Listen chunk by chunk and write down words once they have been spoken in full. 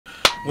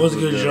What's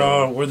good,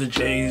 y'all? We're the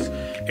Jays,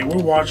 and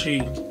we're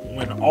watching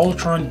when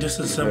Ultron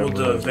disassembled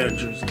the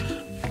Avengers,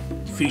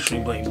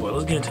 featuring BlankBoy.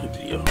 Let's get into the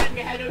video.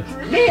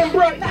 Man,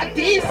 bro, not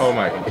this. Oh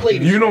my god.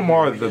 You know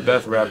Mar is the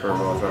best rapper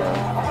of all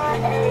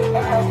time.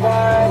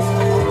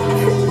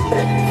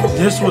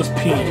 This was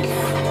peak.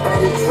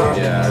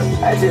 Yeah.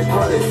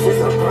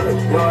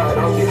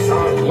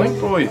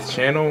 BlankBoy's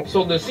channel.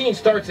 So the scene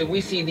starts and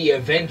we see the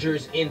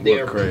Avengers in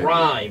their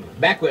prime.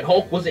 Back when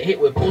Hulk wasn't hit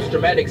with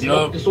post-traumatic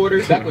stroke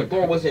disorder. Back when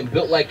Thor wasn't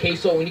built like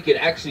Queso and he could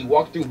actually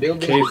walk through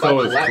buildings.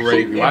 Queso is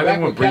crazy. Why back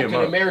they when bring him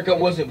Captain up? America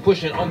wasn't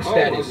pushing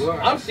status.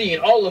 I'm seeing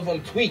all of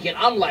them tweaking.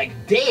 I'm like,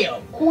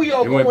 damn, who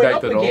y'all going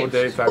up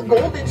against? The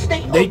Golden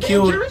State They Avengers?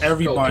 killed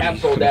everybody. So Cap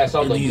sold ass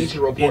on the Bleacher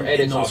Report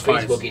edits on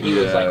Facebook and he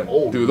was like,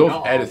 oh, dude, those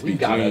edits we be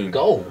gotta clean.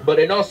 go. But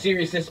in all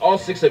seriousness, all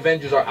 6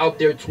 Avengers are out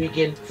there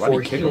tweaking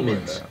for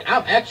humans.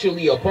 I'm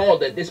actually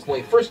appalled at this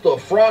point. First the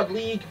Fraud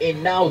League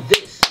and now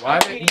this. Why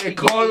did they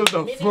call it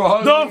the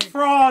Fraud The League?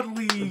 Fraud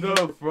League.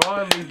 The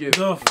Fraud League is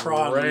The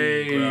Fraud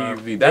crazy.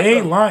 League. They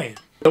ain't lying.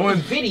 Throwing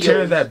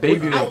videos at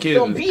babies and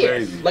kids is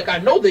crazy. Like, I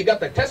know they got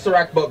the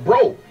Tesseract, but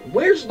bro,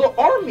 where's the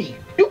army?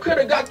 You could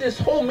have got this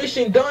whole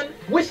mission done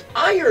with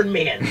Iron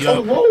Man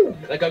alone.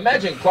 Like,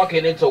 imagine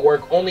clocking into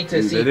work only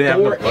to see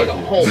Thor and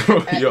Hulk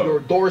at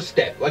your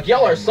doorstep. Like,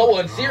 y'all are so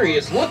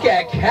unserious. Look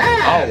at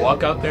Cap. I'll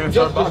walk out there and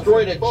just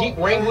destroyed a Jeep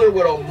Wrangler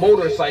with a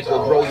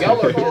motorcycle, bro.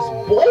 Y'all are just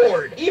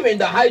bored. Even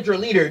the Hydra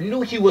leader knew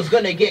he was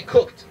gonna get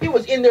cooked. He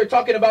was in there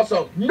talking about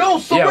some no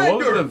surrender. Yeah,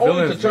 what was the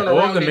villain? To turn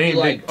around and be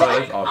like,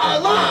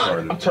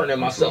 Allah. I'm turning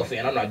myself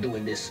in. I'm not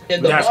doing this.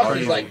 And the boss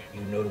is like,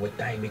 you know what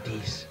time it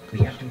is. We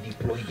have to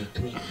deploy the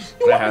twins.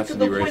 You want me to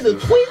deploy the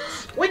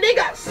twins when they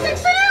got 6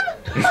 of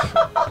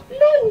them?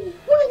 No,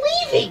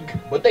 we're leaving.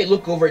 But they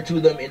look over to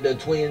them and the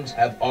twins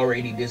have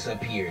already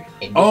disappeared.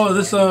 And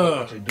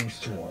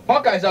introduced to them.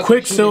 Hawkeye's out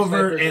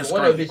Quicksilver and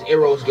one of his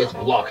arrows gets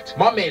blocked.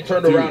 My man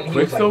turned around and he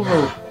was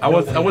Quicksilver,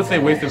 like, I would say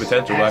wasted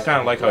potential, but I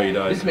kind of like how he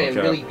does. This man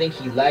really think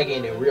he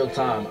lagging in real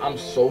time. I'm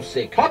so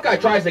sick. Hawkeye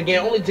tries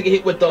again only to get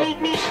hit with the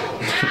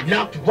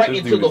knocked right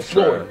into the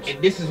floor.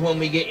 And this is when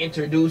we get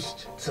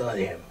introduced to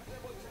him.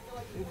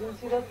 You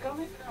didn't see that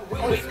coming?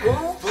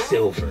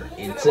 Quicksilver.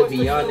 And to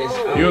be honest,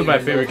 he was my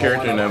favorite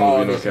character in that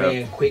movie, no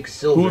cap.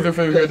 Quicksilver. Who's your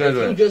favorite character in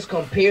that? If you just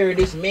compare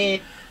this man.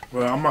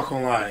 Bro, I'm not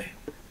gonna lie.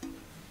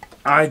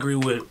 I agree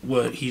with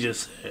what he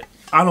just said.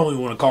 I don't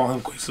even want to call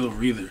him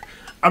Quicksilver either.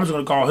 I'm just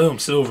gonna call him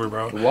Silver,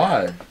 bro.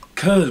 Why?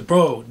 Cause,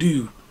 bro,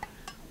 dude.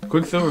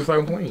 Quicksilver's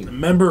so clean.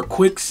 Remember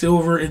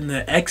Quicksilver in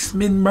the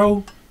X-Men,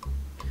 bro?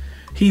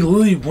 He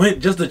literally went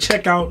just to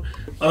check out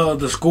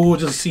the school,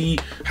 just see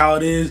how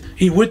it is.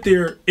 He went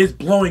there, it's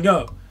blowing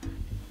up.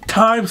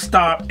 Time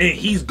stopped, and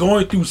he's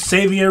going through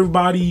saving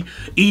everybody,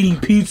 eating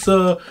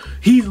pizza.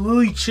 He's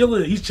literally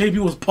chilling. He's changing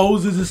people's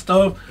poses and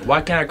stuff.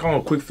 Why can't I call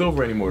him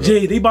Quicksilver anymore, though?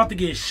 Jay, they about to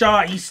get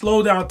shot. He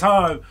slowed down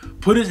time,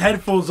 put his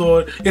headphones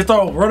on, and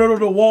started running on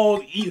the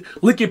walls,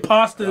 licking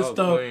pasta and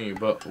stuff. Lame,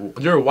 but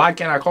why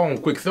can't I call him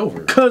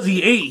Quicksilver? Cause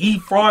he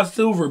Fraud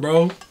Silver,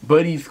 bro.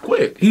 But he's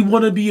quick. He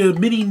wanna be a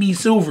mini-me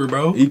Silver,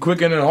 bro. He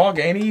quicker than Hulk,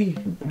 ain't he?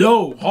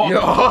 No, Hulk.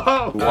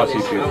 I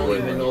don't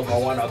even know if I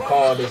want to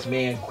call this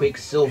man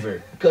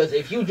Quicksilver. Because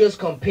if you just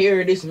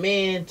compare this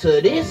man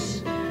to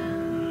this,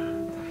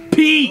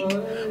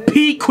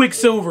 Peak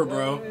Quicksilver,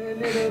 bro.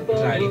 It's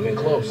not even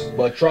close.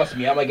 But trust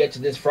me, I'm gonna get to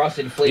this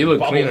frosted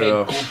flavored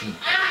bobblehead goofy.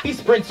 He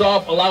sprints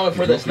off, allowing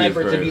for the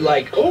sniper to be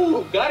like,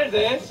 "Oh, got his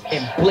ass!"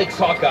 and blicks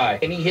Hawkeye,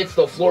 and he hits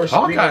the floor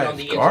screaming on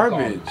the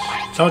garbage.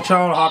 Tell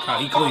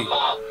Hawkeye, he clean.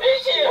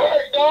 This shit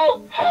hurt,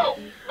 dog. Help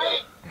me!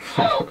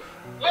 Help!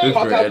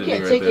 Hawkeye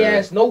can't take your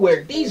ass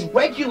nowhere. These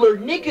regular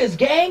niggas,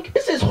 gang.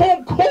 This is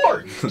home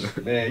court.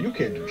 Man, you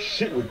can't do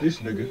shit with this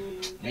nigga.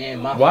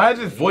 Man, why is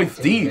his voice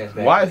deep?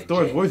 Why is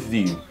Thor's voice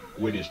deep?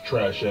 With his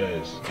trash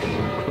ass.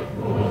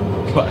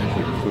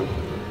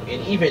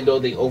 And even though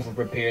they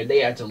overprepared, they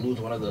had to lose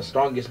one of the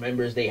strongest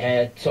members they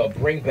had to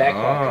bring back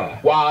Hawkeye.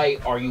 Why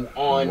are you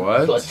on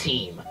the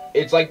team?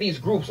 It's like these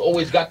groups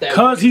always got that.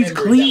 Cause he's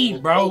clean,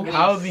 bro.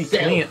 How is he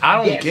clean? I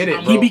don't get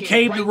it, bro. He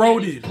became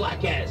devoted.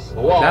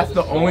 That's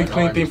the only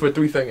clean thing for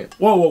 3 seconds.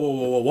 Whoa.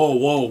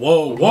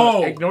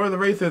 Ignore the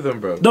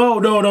racism, bro.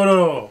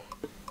 No.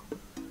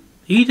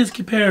 He just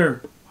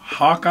compared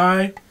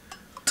Hawkeye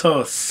to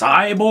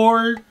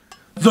Cyborg,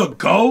 the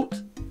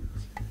GOAT.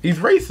 He's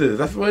racist.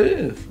 That's what it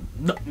is.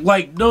 No.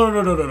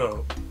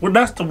 Well,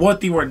 that's the one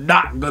thing we're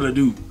not gonna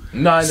do.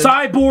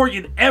 Cyborg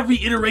in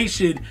every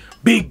iteration,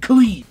 big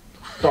clean.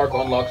 Stark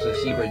unlocks a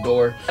secret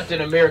door.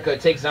 Captain America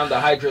takes down the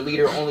Hydra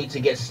leader only to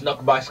get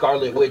snuck by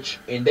Scarlet Witch,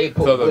 and they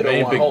put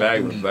Widow on Hulk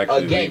duty.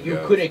 Again, you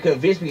couldn't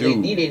convince me they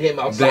needed him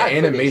outside. The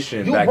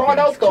animation you brought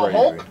out the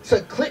Hulk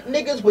to clip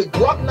niggas with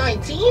Glock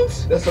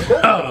 19s? The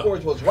Sokovia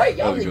Accords was right.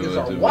 Y'all niggas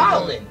are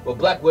wildin'. But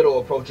Black Widow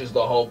approaches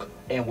the Hulk,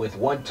 and with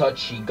one touch,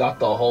 she got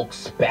the Hulk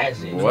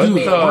spazzing. What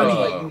Like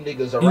you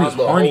niggas around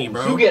the Hulk.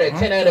 Bro. You get a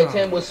 10 out of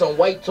 10 with some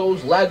white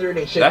toes lathered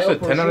in Chanel. That's a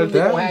 10 out of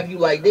 10? They gonna have you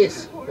like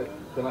this.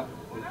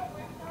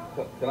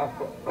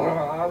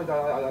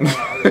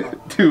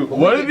 Dude, Dude,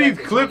 what are these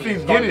clips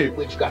he's getting?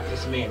 Which got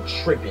this man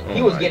tripping.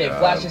 He was getting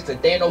flashes to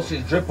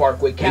Thanos' drip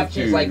arc with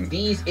captions like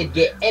these. It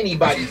get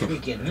anybody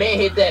speaking. Man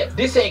hit that.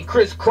 This ain't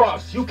Chris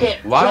Cross. You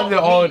can't. Why is it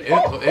all on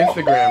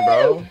Instagram,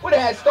 bro? Would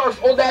have had Stark's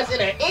old ass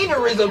in an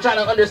aneurysm trying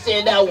to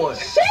understand that one.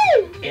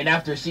 And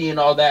after seeing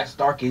all that,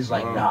 Stark is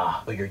like,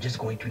 nah, but you're just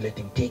going to let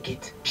them take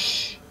it.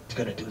 Shh, it's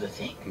gonna do the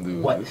thing.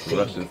 Dude, what this thing?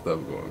 Russian stuff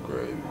going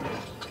crazy.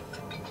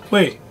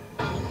 Wait.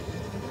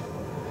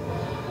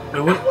 Wait,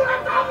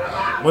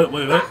 what?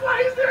 Wait.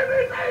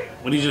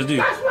 What did he just do?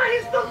 That's why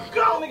he's the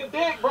GOAT. Nigga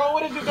dick, bro.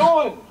 What is you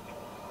doing?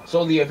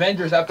 So the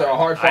Avengers, after a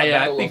hard-fought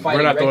battle of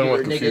fighting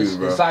regular niggas,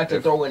 decide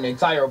to throw an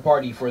entire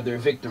party for their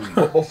victory.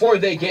 But before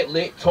they get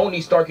lit,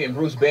 Tony Stark and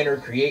Bruce Banner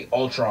create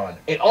Ultron.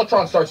 And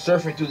Ultron starts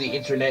surfing through the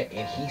internet,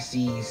 and he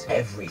sees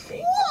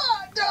everything.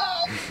 What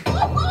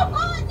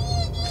the?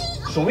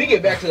 So we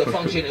get back to the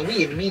function, and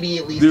we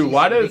immediately see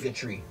why does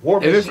bigotry.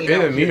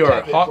 either me or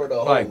Hawk,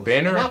 like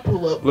Banner,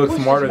 look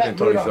smarter than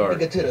Tony Stark?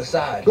 Nigga to the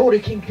side. Go to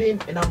Kingpin,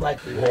 and I'm like,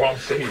 Bro, I'm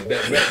saying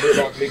that Matt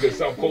Murdock nigga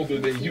sound colder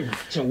than you.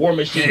 to War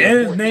Machine.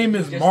 And his name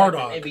is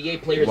Marduk.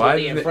 NBA players Why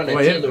when they in is front it- of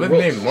wait, Taylor his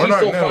Rooks. name She's Marduk?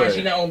 so No fine, way.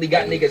 she not only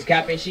got niggas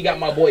capping, she got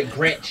my boy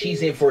Grant.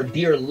 She's in for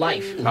dear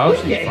life. How's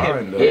Look she at him.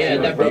 fine, though? Yeah, She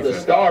that like brother's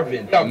decent.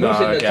 starving. Got Bruce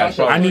Nah, and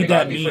Natasha. I need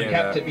that for meme.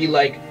 Cap to be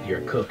like,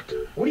 you're cooked.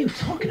 What are you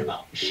talking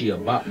about? She a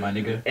bop, my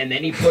nigga. And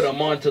then he put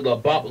him on to the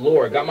bop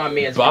lore. Got my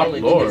man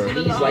falling to his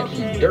knees like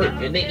he dirt.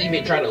 And they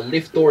even try to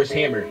lift Thor's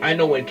hammer. I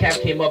know when Cap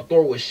came up,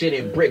 Thor was shit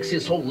in bricks.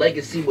 His whole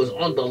legacy was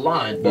on the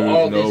line. But There's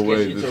all no this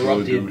way gets this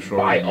little dude interrupted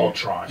by showing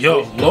Ultron. Yo,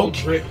 With no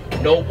drip,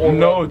 no aura,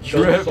 No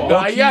drip. sauce.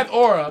 Nah, he has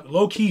aura.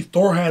 Low key,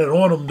 Thor had it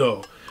on him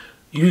though.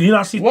 You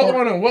not see What Thor?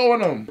 on him? What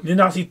on him? You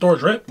not see Thor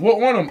drip?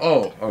 What on him?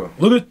 Oh.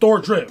 Look at Thor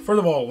drip. First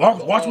of all,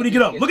 watch when he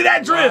get up. Look at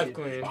that drip.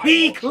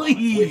 He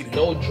clean. With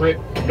no drip,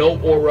 no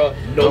aura,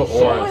 no aura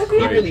sauce. is He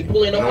crazy. really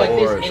pulling up No like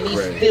this, aura is and he's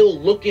crazy. still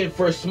looking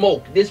for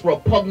smoke. This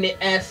repugnant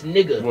ass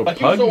nigga.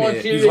 Like you so Repugnant?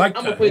 unserious, He's like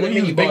I'm gonna that. play the When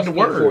you mini make boss the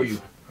game for words.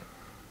 you.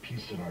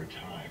 Peace in our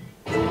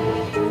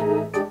time.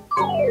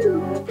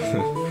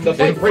 The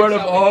fight In front breaks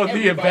of out all and the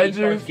everybody Avengers?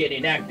 starts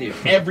getting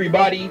active.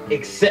 Everybody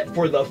except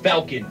for the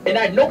Falcon. And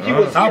I know he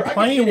was Stop here. I can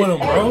playing see with this him,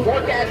 bro.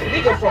 hard-work-ass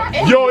nigga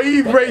from Yo,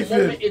 he's But the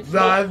moment racist. it's Nah,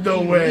 up,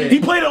 no he way. He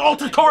played an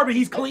Altered Carbon.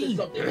 He's clean.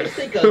 Let's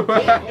take a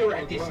gander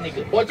at this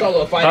nigga. What's all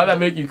the fight? How'd that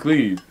make you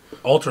clean?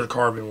 Altered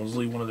Carbon was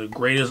literally one of the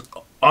greatest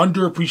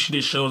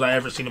underappreciated shows I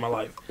ever seen in my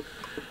life.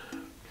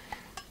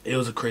 It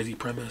was a crazy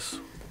premise.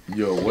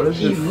 Yo, what is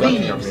He this?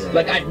 leaves.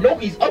 Like, I know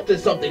he's up to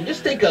something.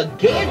 Just take a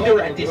gander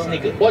at this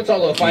nigga. Once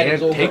all the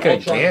fighting's over, Take a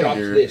Ultron drops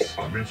gander. this.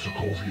 I'm in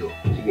Sokovia.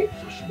 Pull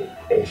up for smoke.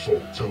 Also,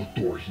 tell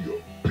Thor he a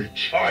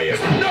bitch. I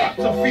am not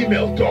a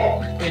female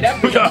dog. And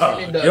that brings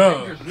us in the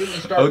Yeah. Avengers really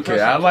start Okay,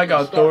 pressing I like how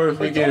Tony Stark. Thor's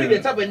But thinking- Tony the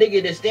type of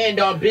nigga to stand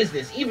on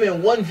business.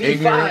 Even 1v5,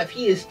 Ignorant.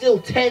 he is still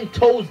 10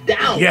 toes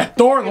down. Yeah,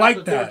 Thor And like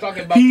after Thor that.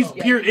 talking about He's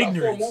something, pure you got 4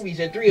 ignorance. movies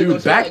and 3 of Dude,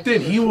 them back like then,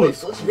 Jesus he was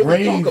Christ. Let's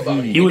really talk about it.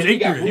 crazy. He was And then you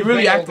got ignorant. He Bruce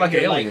really Banner acts like over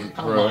an here alien,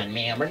 Come bro. on,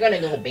 man. We're gonna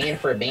go band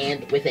for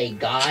band with a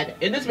god.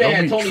 And this man Don't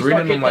had be Tony treating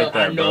Stark him hit like the,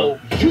 that, I know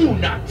you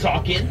not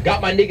talking.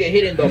 Got my nigga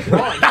hitting the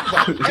brawn.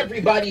 He's like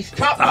everybody's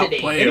top Stop today.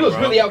 playing, And he was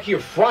bro. really out here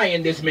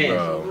frying this man.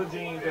 Bro. Little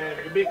jeans ass,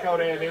 nigga, big coat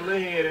ass, nigga, little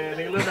head ass,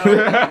 nigga,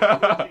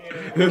 little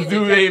nose. This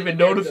dude ain't even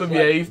noticed him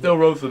yet. He still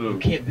roasted You him.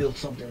 can't build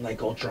something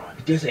like Ultron.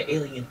 If there's an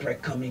alien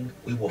threat coming,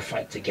 we will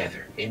fight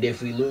together. And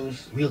if we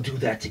lose, we'll do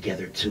that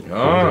together too.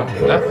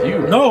 That's you.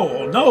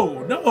 No.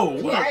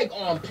 What? Flag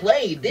on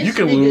play. This You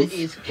can nigga lose.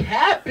 is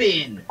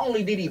capping.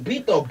 Only did he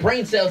beat the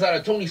brain cells out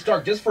of Tony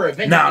Stark just for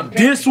Avengers. Now, Impact.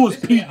 this was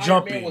man, peak Iron Man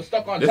jumping. was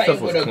stuck on This Titan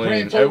stuff was with a clean.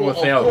 grand total Everyone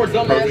saying of how 4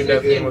 perfect that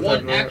dumbasses thing and was 1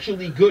 happening.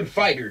 actually good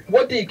fighter.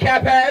 What did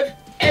Cap have?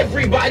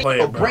 Everybody Play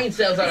it, or bro. brain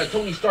cells out of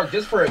Tony Stark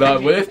just for Nah,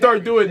 Avengers. when they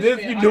start doing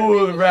this, you knew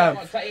it was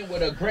rap. Titan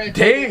with a grand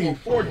Dang. total of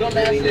 4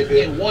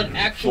 dumbasses and 1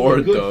 actual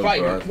 4 good dumb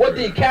fighter. bastards. What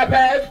did Cap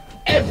have?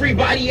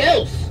 Everybody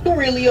else. Who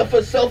really a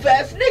for self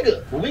ass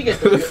nigga? When we get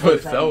to For the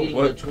self, the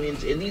what?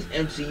 twins and these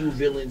MCU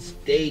villains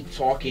stay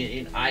talking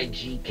in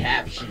IG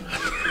captions.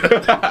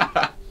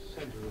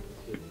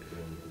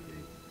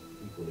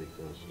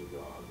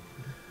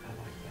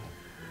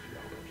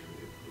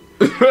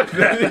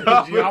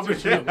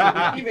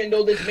 Even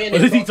though this man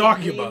What is he fucking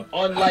talking clean, about?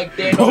 Unlike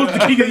Bro's Thanos, the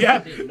king of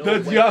yap.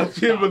 That's y'all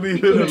can't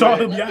believe You it.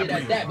 talking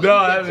man. yap? No,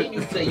 I haven't.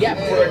 continues to yap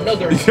for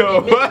another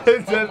Yo, 3 what?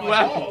 minutes. That's Oh my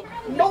laugh. God.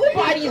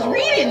 Nobody's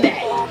reading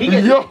that. He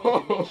gets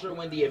Yo. make sure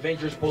when the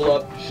Avengers pull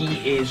up,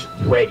 he is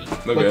ready.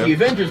 But Okay. the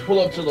Avengers pull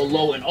up to the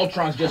low, and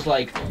Ultron's just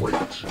like, Wait.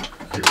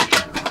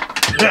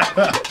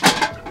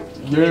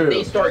 Yeah.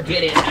 they start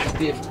getting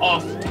active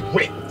off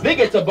rip. They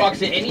get to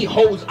boxing, and he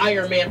holds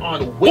Iron Man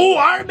on whip. Oh,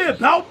 Iron Man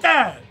about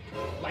that.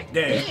 Like,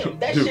 Damn. damn,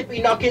 that shit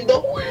be knocking the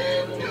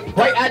wind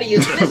right out of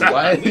your system.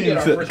 Why We get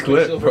our is it first clip,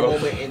 Quicksilver bro?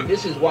 moment, and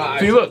this is why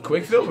See, look,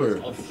 Quicksilver.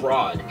 a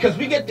fraud. Because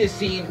we get this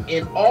scene,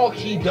 and all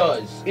he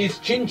does is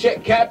chin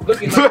check Cap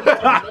looking like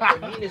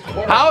the meanest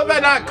part How is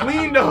that not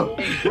clean though?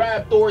 and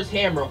grab Thor's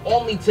hammer,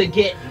 only to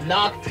get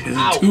knocked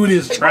out. Dude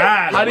is Hey,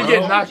 trash. How'd he bro.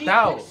 get knocked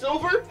out?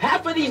 Quicksilver?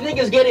 Half of these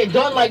niggas get it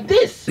done like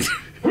this.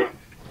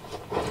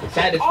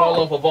 Saddest fall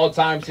off of all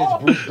time since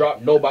Bruce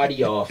dropped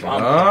nobody off.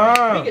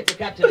 We get to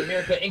Captain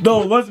America. No,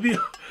 let's be.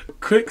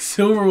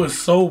 Quicksilver was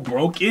so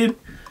broken.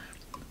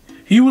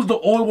 He was the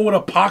only one with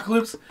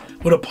Apocalypse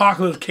when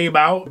Apocalypse came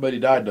out. But he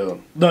died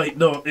though. No, in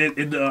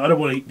the other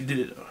one he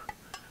did it.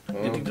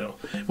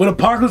 When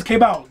Apocalypse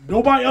came out,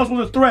 nobody else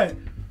was a threat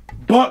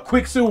but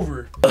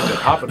Quicksilver.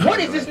 What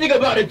is this nigga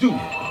about to do?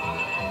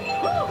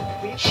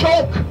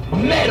 Choke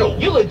metal.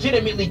 You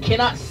legitimately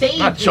cannot save.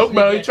 Not choke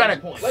metal. You trying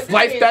to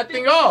slice that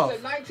thing off.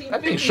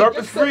 That thing sharp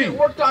as free. It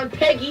worked on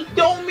Peggy.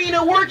 Don't mean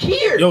it work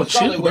here. Yo,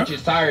 Scarlet Witch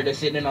is tired of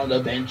sitting on the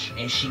bench,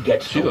 and she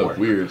gets she looked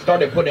weird.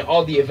 Started putting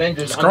all the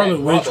Avengers.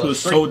 Scarlet Witch was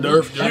so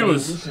nerfed. She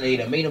was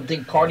hallucinated. Made him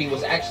think Cardi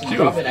was actually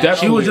dropping.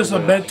 She was just a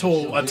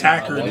mental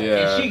attacker.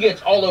 Yeah. And she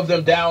gets all of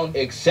them down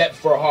except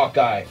for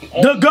Hawkeye.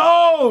 The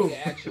goal.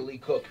 Actually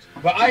cooked.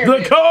 But Iron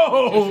Man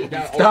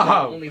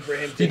Stop. only for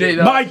him He to did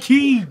my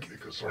king.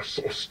 Niggas are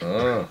so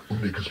stupid.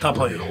 Niggas Stop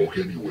playing. Hulk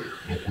anywhere.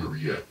 Look where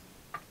he at.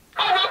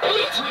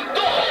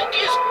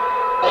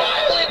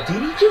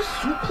 Did he just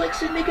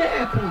suplex a nigga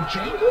at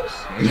Bojangles?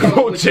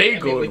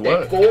 Bojangles?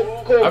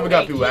 What? I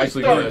forgot people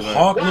actually did that.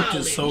 Hawk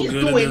looking so He's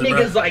good doing in this,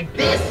 niggas bro. like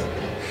this.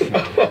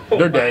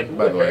 They're dead,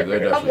 by the way. They're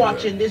definitely I'm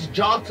watching this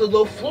jog to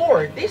the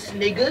floor. This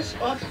nigga's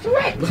a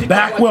threat.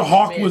 Back when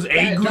Hawk was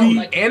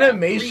angry,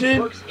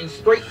 animation,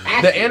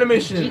 the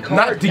animation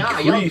not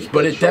decreased,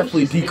 but it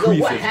definitely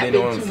decreases. You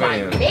know what I'm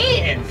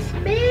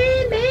saying?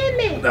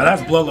 Man. Now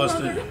that's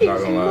bloodlusted. Not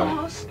gonna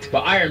lie. But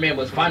Iron Man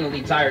was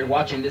finally tired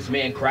watching this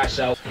man crash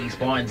out. He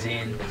spawns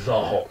in the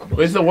Hulk.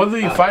 Wait, so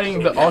wasn't he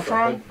fighting the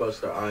Ultron?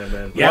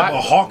 Yeah,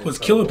 but Hawk was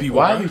killing people.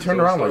 Why Bro. did he turn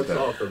around like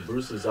that?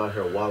 Bruce is out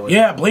here wilding.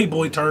 Yeah,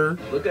 BlankBoy turn.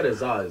 Look at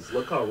his eyes.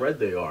 Look how red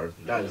they are.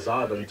 That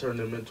Zod done turned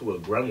him into a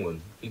gremlin.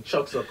 He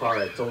chucks a car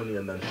at Tony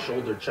and then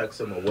shoulder checks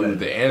him away. Dude,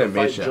 the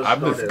animation.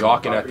 I'm just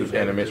gawking at this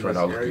animation right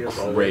now. It's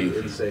crazy.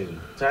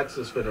 Insane.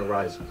 Taxes finna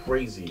rise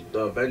crazy. The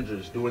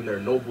Avengers doing their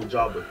noble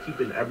job of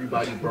keeping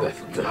everybody broke.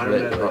 Iron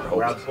Man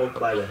grabs Hulk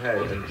by the head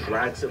and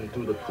drags him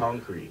through the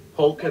concrete.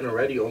 Hulk can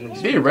already only...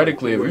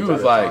 Theoretically, if he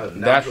was like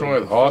that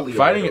strong as Hulk,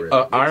 fighting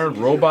an iron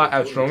robot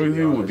as strong as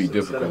you would be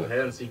difficult. Instead of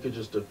hands, he could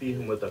just defeat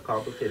him with a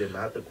complicated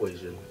math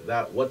equation.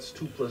 That what's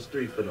 2 +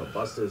 3 finna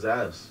bust his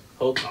ass.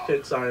 Hulk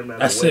kicks Iron Man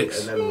away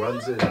 6. and then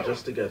runs in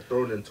just to get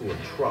thrown into a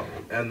truck.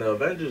 And the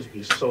Avengers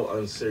be so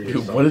unserious.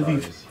 Dude, what are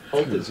these?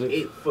 Hulk is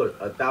 8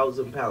 foot,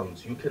 1,000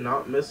 pounds. You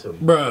cannot miss him.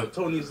 Bruh. But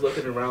Tony's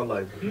looking around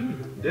like,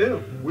 damn,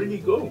 where'd he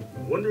go?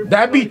 Wonder if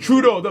That'd be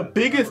true though. The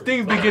biggest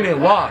things be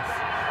getting lost.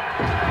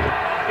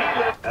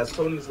 As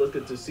Tony's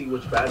looking to see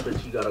which bad bitch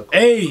he gotta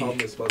calm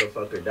this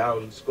motherfucker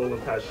down,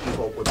 scrolling past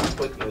She-Hulk with his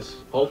quickness,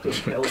 Hulk is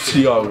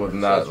She-Hulk was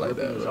not like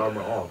that, his bro.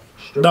 armor off.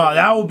 Nah,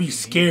 that would be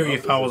scary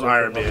if I was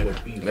Iron Man.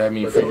 That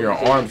means figure your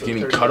arms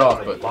getting cut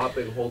off, but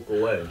lopping Hulk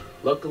away.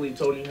 Luckily,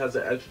 Tony has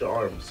an extra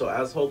arm, so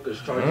as Hulk is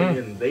charging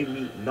in, they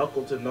meet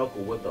knuckle to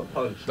knuckle with a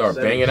punch. Start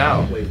banging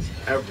out.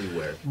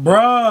 Everywhere.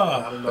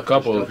 Bruh. A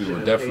couple of people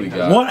definitely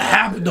got. What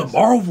happened to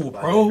Marvel,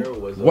 bro?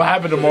 What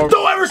happened to Marvel?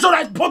 Don't ever show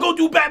that Pogo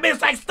do Batman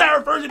like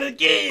Star version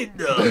again.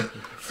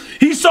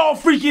 He saw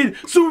freaking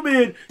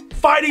Superman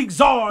fighting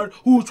Zod,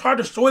 who was trying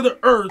to destroy the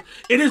Earth,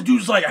 and this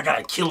dude's like, I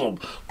gotta kill him.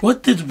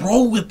 What is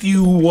wrong with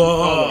you? The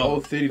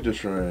whole city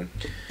destroying.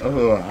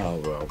 Oh,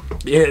 bro.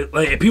 Yeah,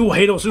 like, if people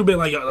hate on Superman,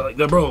 like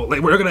bro,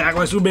 like, we're gonna act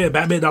like Superman and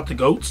Batman not the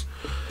goats.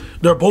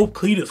 They're both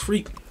clean as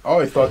freak. I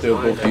always thought they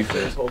were both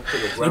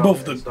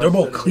decent. They're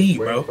both clean,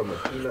 bro. From a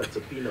peanut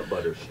to peanut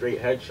butter,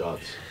 straight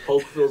headshots.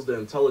 Hulk feels the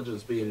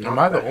intelligence being. Am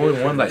I the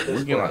only one like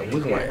looking like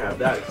have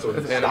that? So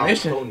this he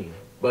animation? Tony.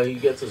 But he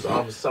gets his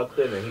arms sucked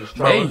in and he's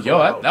trying. Hey,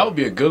 yo, that would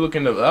be a good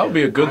looking. That would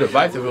be a good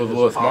device if it was a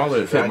little smaller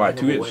to fit my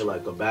Twitch.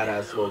 Like a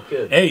badass little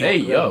kid. Hey,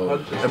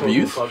 yo,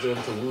 abuse. Causing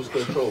him to lose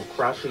control,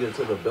 crashing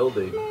into the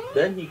building.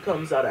 Then he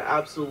comes out of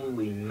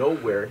absolutely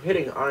nowhere,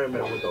 hitting Iron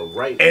Man with a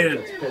right.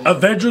 And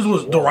Avengers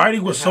the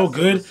writing was so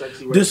good.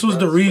 This was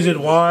the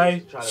reason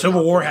why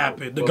Civil War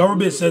happened. The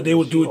government said they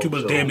was doing too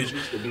much damage.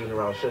 Being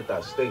around shit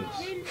that stinks,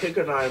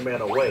 kicking Iron Man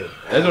away.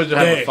 That's what you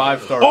have a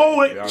 5-star. Oh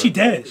wait, she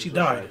dead. She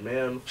died.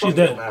 She's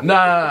dead.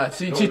 Nah,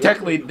 she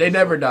technically they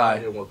never die.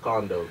 In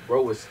Wakanda,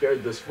 bro was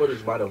scared this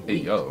footage might have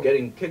leaked, yo.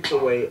 getting kicked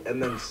away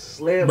and then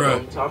slammed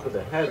on top of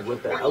the head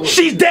with the elephant.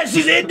 She's dead.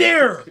 She's in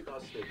there.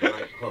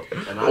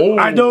 Oh.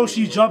 I know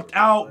she jumped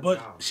out,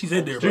 but she's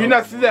in there. Do you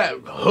not see that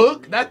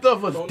hook? That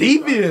stuff was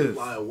devious.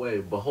 Fly away,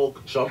 but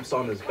Hulk jumps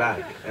on his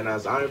back, and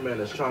as Iron Man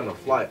is trying to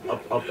fly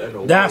up and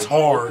away, that's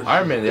hard.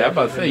 Iron Man, yeah, I'm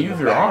about to say, use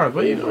your arms.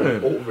 What are you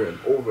doing? Over and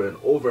over and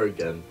over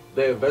again.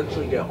 They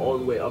eventually get all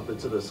the way up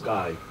into the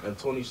sky, and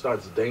Tony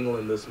starts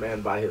dangling this man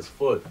by his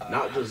foot.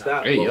 Not just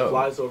that, but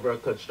flies over a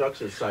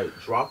construction site,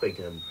 dropping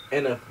him.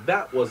 And if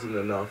that wasn't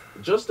enough,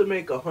 just to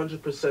make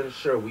 100%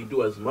 sure we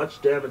do as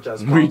much damage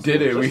as possible. We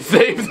did it. We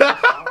saved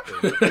that.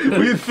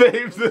 We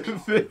saved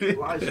the city.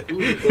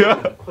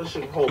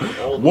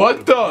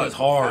 What the? That's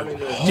hard.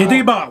 You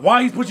think about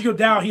why he's pushing him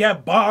down. He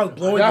had bombs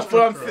blowing. That's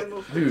what I'm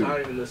saying,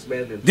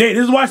 dude. This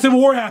is why Civil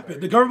War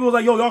happened. The government was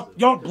like, "Yo,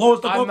 y'all blowing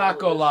stuff up." I'm not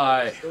gonna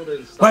lie.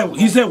 Like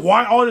he said,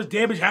 why all this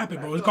damage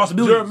happened, bro? It's cost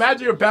millions.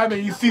 Imagine you're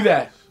Batman, you see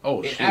that.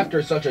 Oh and shit.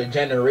 after such a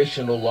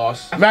generational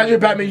loss, imagine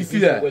Batman, you see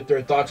that with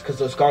their thoughts because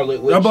of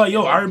Scarlet Witch. I'm like,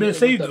 yo, Iron Man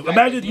saved them.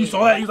 Imagine you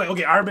saw that. He's like,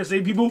 okay, Iron Man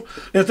saved people.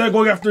 Instead of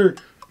going after,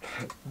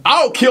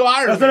 I'll kill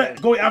Iron Man. Instead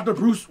of going after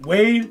Bruce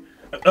Wayne,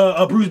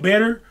 Bruce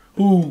Banner,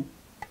 who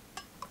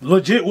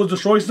legit was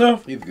destroying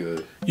stuff. He's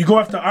good. You go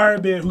after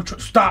Iron Man, who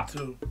stopped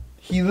him.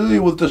 He literally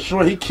was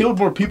destroyed. He killed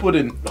more people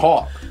than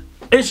Hawk.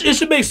 It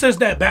should make sense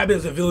that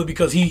Batman's a villain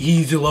because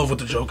he's in love with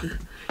the Joker.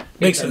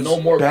 Makes sense.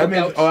 No more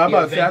Batman. Oh, I'm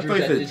about to say, I thought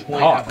at this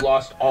point have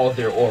lost all of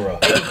their aura.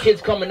 Any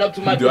kids coming up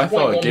to my point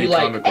won't be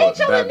like, "Hey,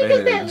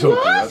 Batman and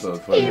Joker." That's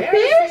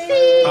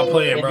embarrassing. I'm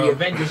playing, bro. And the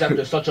Avengers,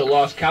 after such a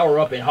loss, cower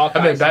up in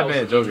Hawkeye's Batman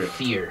and Joker.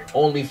 fear,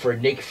 only for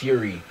Nick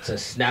Fury to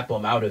snap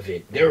them out of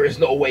it. There is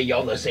no way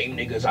y'all the same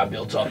niggas I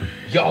built up.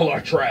 Y'all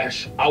are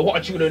trash. I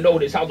want you to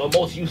notice how the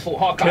most useful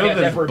Hawkeye has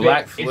ever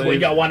been is when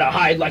y'all want to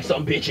hide like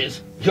some bitches.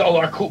 Y'all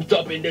are cooped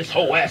up in this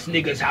whole ass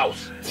nigga's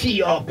house.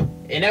 Tee up.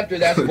 And after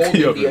that's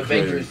golden, the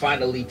Avengers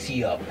finally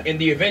tee up. And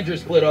the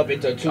Avengers split up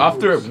into two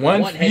groups.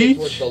 One headed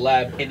towards the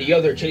lab, and the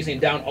other chasing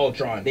down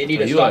Ultron. They need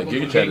to stop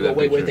him from getting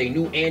away with a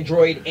new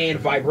android and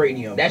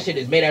vibranium. That shit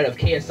is made out of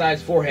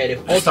KSI's forehead.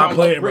 If Ultron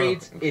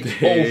upgrades, it's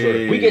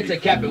over. We get to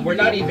Cap, and we're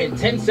not even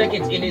 10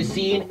 seconds in his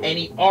scene, and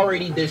he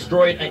already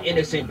destroyed an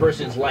innocent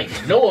person's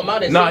life. No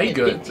amount of saving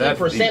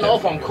 15%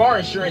 off on car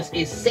insurance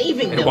is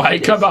saving them. Why he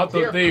come out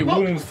the thing,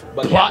 wounds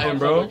plotting,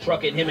 bro?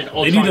 Trucking him and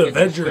They need to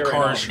Avenger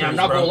car insurance, I'm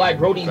not gonna lie,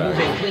 Brody's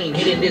moving clean,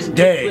 hitting this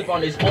flip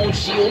on his own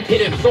shield,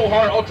 hit him so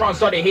hard, Ultron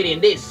started hitting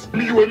this.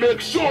 You will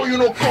make sure you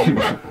don't come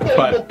back.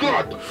 Oh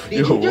God!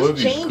 Did you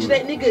just change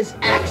that nigga's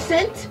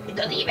accent? It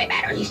doesn't even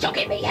matter, he's still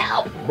giving me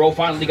help. Bro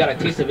finally got a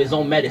taste of his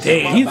own medicine.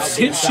 Damn,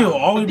 his shield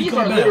always These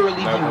are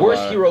literally the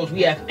worst heroes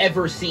we have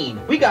ever seen.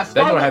 We got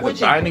Scarlet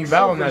Witch and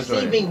Quicksilver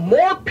saving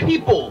more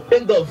people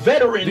than the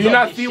veterans. Do you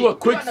not see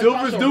what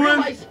Quicksilver's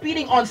doing?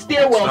 Speeding on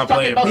stairwells,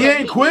 talking about he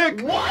ain't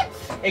quick. What?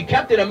 And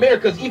Captain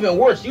America's even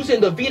worse,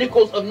 using the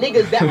vehicles of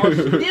niggas that are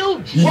still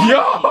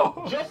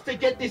driving just to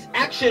get this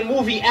action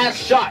movie ass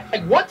shot.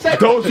 Like what type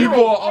Those of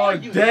people are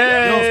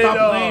dead. Yo,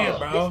 stop playing,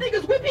 bro. This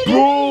nigga's whipping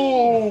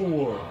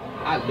Bro.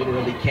 I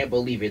literally can't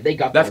believe it. They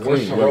got the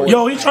worst clean.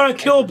 Yo, he's trying to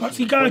kill.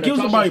 He gotta kill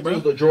somebody, bro.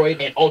 The droid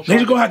and Ultron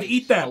they just gonna have to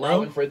eat that, bro.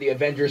 Allowing for the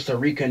Avengers to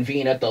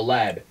reconvene at the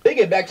lab. They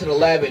get back to the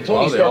lab and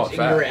Tony Stark's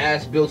ignorant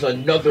ass builds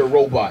another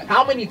robot.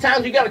 How many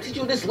times we gotta teach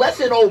you this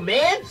lesson, old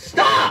man?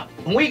 Stop!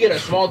 We get a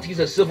small tease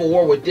of Civil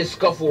War with this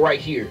scuffle right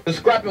here. The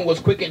scrapping was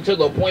quick and to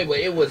the point, but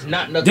it was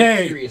not nothing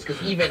serious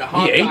because even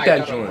Hawkeye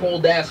got a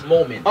cold ass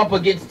moment up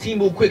against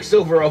Timu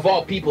Quicksilver of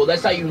all people.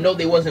 That's how you know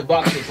they wasn't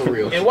boxing for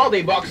real. And while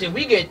they boxing,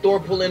 we get Thor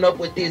pulling up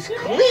with this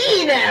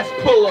clean ass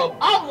pull up.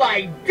 I'm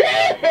like,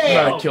 damn!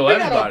 Gotta kill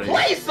everybody.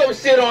 Gotta play some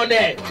shit on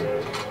that.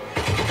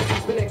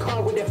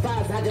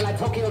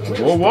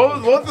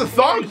 Well, what's the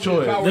song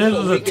choice? This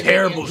was a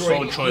terrible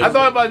song choice. I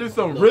thought about to do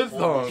some wrist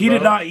songs. He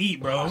did not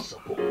eat, bro.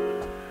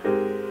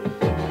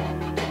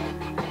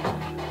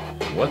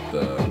 What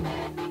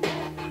the?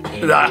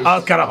 That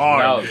was kind of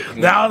hard.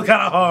 That was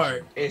kind of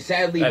hard. And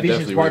sadly,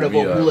 Vision's part of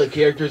Okula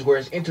characters where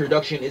his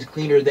introduction is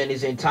cleaner than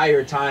his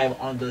entire time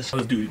on the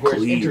screen.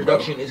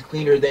 Is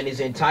cleaner than his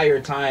entire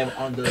time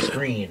on the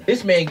screen.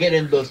 This man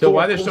getting the so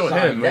why they show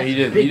him? Man,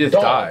 he just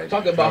died.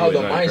 Talk about how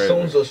the Mind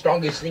Stone's the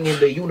strongest thing in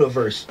the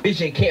universe.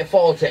 Vision can't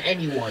fall to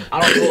anyone.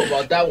 I don't know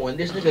about that one.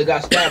 This nigga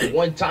got stabbed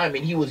one time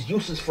and he was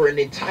useless for an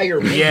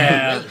entire movie.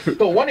 Yeah.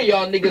 So one of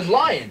y'all niggas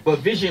lying. But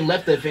Vision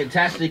left a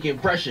fantastic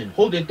impression,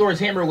 holding Thor's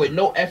hammer with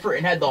no effort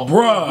and had the whole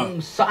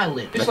room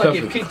silent. Just like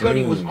if Kid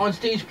Cudi was on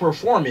stage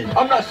performing.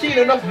 I'm not seeing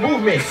enough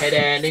movement. Head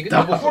ass nigga.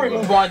 Now before we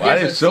move on,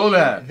 there's a scene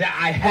that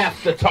I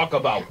have to talk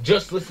about.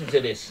 Just listen to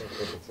this.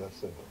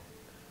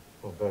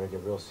 Well, better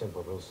get real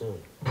simple real soon.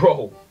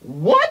 Bro,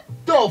 what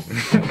the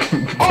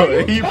f are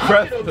you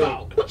talking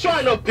about? We're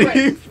trying to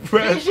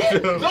press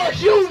Vision the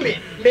human.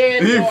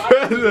 Man,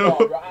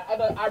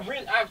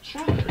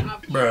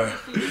 Bruh.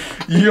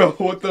 Yo,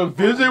 what the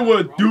Vision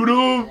would do to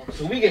him?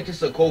 So we get to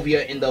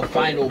Sokovia and the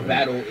final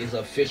battle is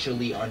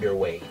officially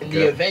underway. And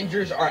the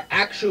Avengers are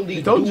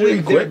actually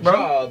doing their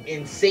job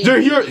in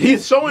saving.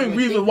 He's showing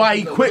reason why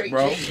he quit,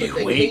 bro. The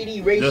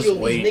KD ratio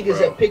these niggas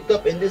have picked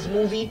up in this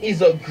movie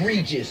is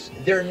egregious.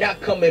 They're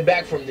not coming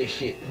back from this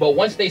shit. But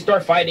once they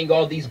start fighting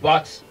all these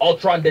bots,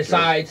 Ultron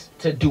decides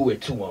to do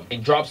it to them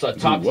and drops a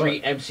top 3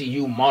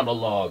 MCU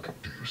monologue.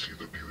 Do you see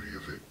the beauty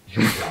of it?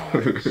 You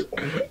guys,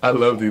 I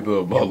love these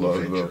little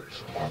monologues, though.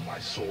 Are my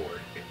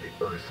sword, and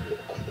the earth will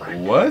crack.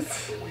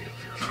 What?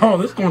 Oh,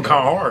 this is going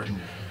kind of hard.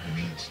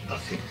 Means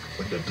nothing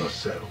when the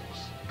dust settles.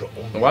 The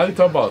only Why are they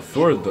talking about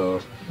swords,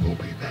 though? will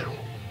be metal.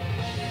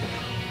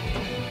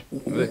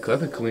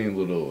 That's a clean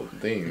little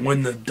thing.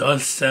 When the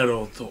dust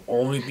settles, the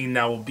only thing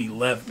that will be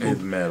left is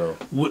metal.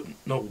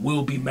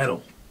 Will be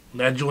metal.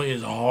 That joint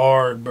is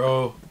hard,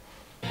 bro.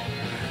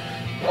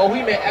 Oh,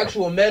 he meant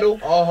actual metal?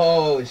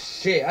 Oh,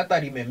 shit. I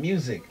thought he meant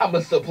music. I'ma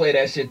still play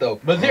that shit, though.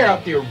 But they're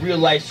out there real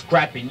life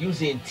scrapping,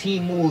 using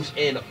team moves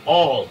and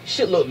all.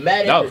 Shit look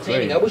mad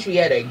entertaining. I wish we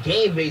had a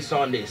game based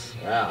on this.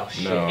 Oh,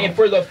 shit. No. And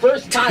for the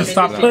first time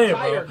Stop playing,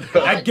 bro.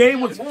 That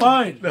game was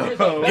fun.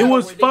 It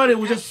was fun. It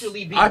was just,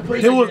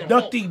 there was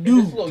nothing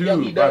new.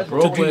 Dude, I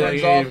broke that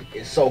game.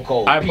 It's so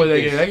cold. I played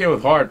that game. That game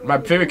was hard. My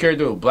favorite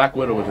character was Black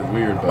Widow, which is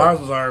weird. Mine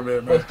was Iron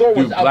Man, man.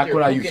 Dude, Black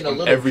Widow I use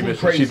from every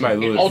mission. She's my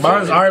little.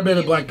 Mine is Iron Man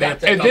and Black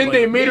Panther. And then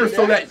they made her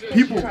so that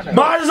people.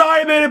 Mine is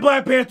Iron Man and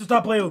Black Panther.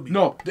 Stop playing with me.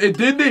 No,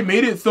 then they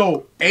made it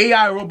so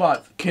AI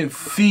robots can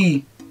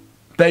see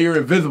that you're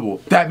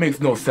invisible. That makes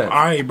no sense.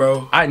 Alright,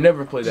 bro. I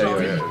never played that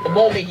game. The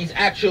moment he's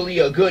actually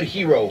a good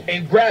hero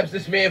and grabs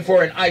this man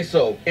for an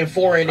ISO, and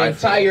for an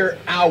entire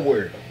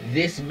hour,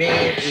 this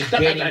man is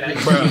getting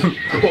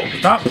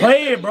Stop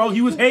playing, bro.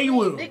 He was hanging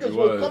with him.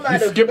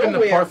 He's skipping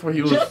the parts where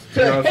he was, you know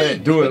what I'm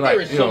saying, doing like,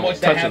 there is so much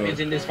that happens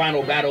in this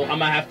final battle. I'm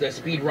gonna have to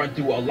speed run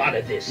through a lot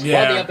of this. While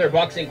they out there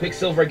boxing,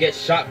 Quicksilver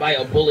gets shot by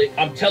a bullet.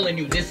 I'm telling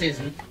you, this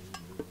is...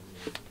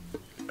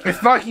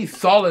 It's not like he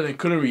saw it and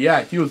couldn't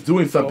react. He was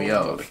doing something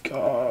else.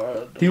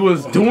 God. He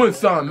was doing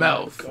something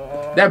else.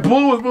 That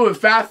bullet was moving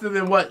faster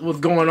than what was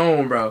going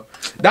on, bro.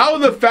 That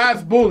was a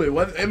fast bullet.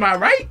 Am I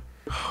right?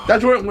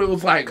 That's where it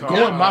was like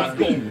going my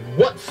speed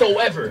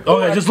whatsoever.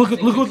 Okay, just look at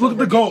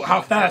the goat.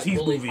 How fast he's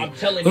moving.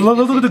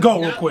 Look at the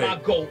goat real quick.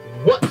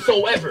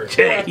 Whatsoever.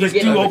 Yeah, he's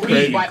too OP.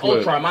 By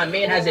Ultron, my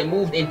man hasn't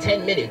moved in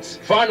 10 minutes.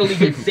 Finally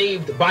gets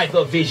saved by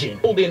the Vision,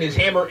 holding his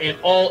hammer and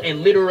all,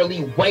 and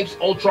literally wipes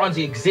Ultron's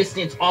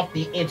existence off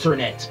the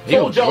internet.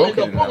 Told y'all in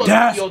the pull-up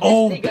video,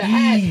 this nigga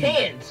has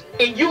hands.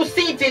 And you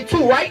seen it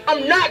too, right?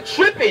 I'm not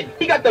tripping.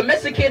 He got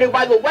domesticated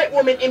by the white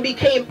woman and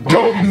became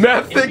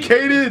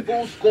domesticated.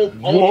 Full scope.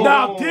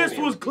 Now this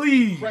was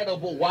clean.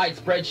 Incredible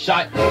widespread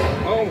shot.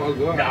 Oh my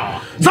god.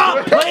 Nah.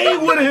 Stop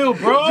playing with him,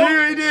 bro.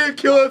 He didn't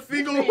kill a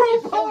single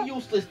robot. So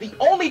useless. The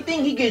only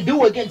thing he can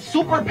do against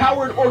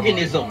superpowered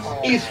organisms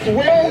is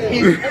throw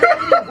his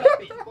only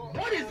weapon.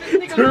 What is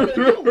this nigga gonna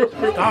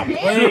do? Stop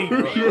playing,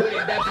 bro.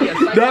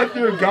 That's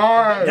your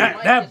guy.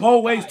 That bow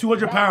weighs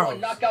 200 pounds.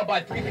 Knocked out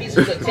by 3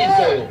 pieces of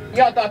tinfoil.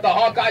 Y'all thought the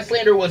Hawkeye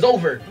slander was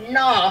over.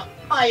 Nah,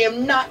 I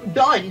am not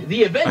done.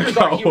 The Avengers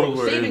are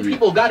heroes. Saving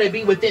people gotta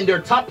be within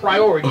their top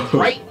priorities,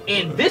 right?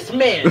 And this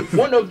man,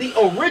 one of the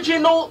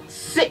original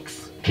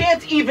 6,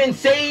 can't even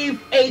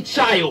save a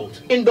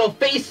child in the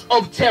face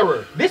of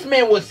terror. This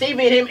man was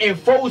saving him and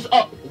froze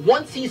up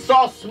once he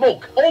saw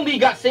smoke. Only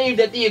got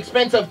saved at the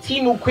expense of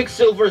Timu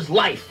Quicksilver's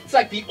life. It's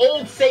like the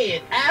old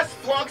saying, ass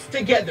flocks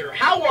together.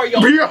 How are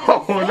y'all? Yo,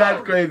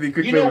 that's crazy.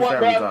 You know what,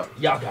 bro?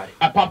 Y'all got it.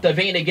 I popped a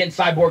vein against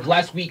Cyborg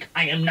last week.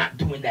 I am not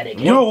doing that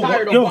again. Yo,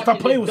 stop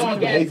playing with him.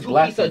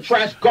 Piece of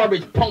trash,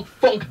 garbage, punk,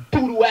 funk,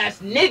 doodoo ass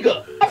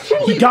nigga.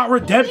 He got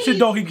redemption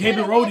though. He came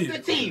and wrote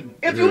it.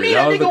 If you need a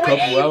nigga with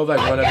aim, that was like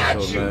one I got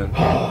episode,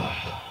 man.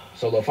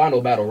 So the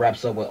final battle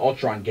wraps up with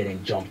Ultron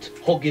getting jumped.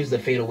 Hulk gives the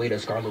fate away to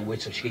Scarlet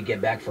Witch so she can get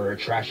back for her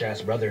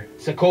trash-ass brother.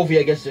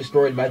 Sokovia gets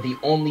destroyed by the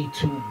only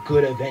 2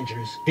 good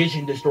Avengers.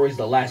 Vision destroys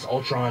the last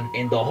Ultron,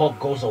 and the Hulk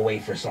goes away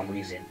for some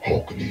reason.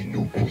 Hulk need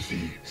new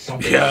pussy.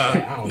 Something like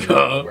that, I don't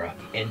know, bro.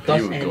 And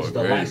thus ends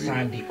the last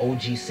time the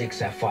OG6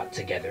 have fought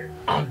together.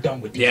 I'm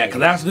done with these. Yeah,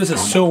 because after this is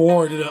Civil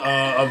War to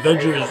the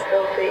Avengers.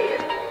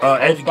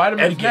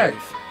 Spider-Man's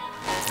next.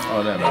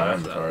 Oh, no,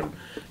 that's hard.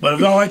 But if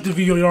y'all like the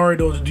video, you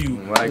already know what to do.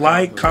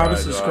 Like, comment,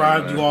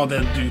 subscribe, do all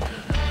that, dude.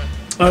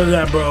 Other than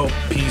that, bro,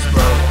 peace,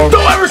 bro.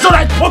 Don't ever show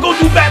that Pogo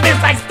do Batman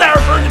like Star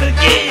version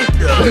again.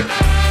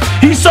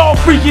 He saw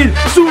freaking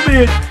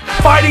Superman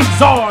fighting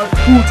Zod,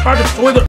 who tried to destroy the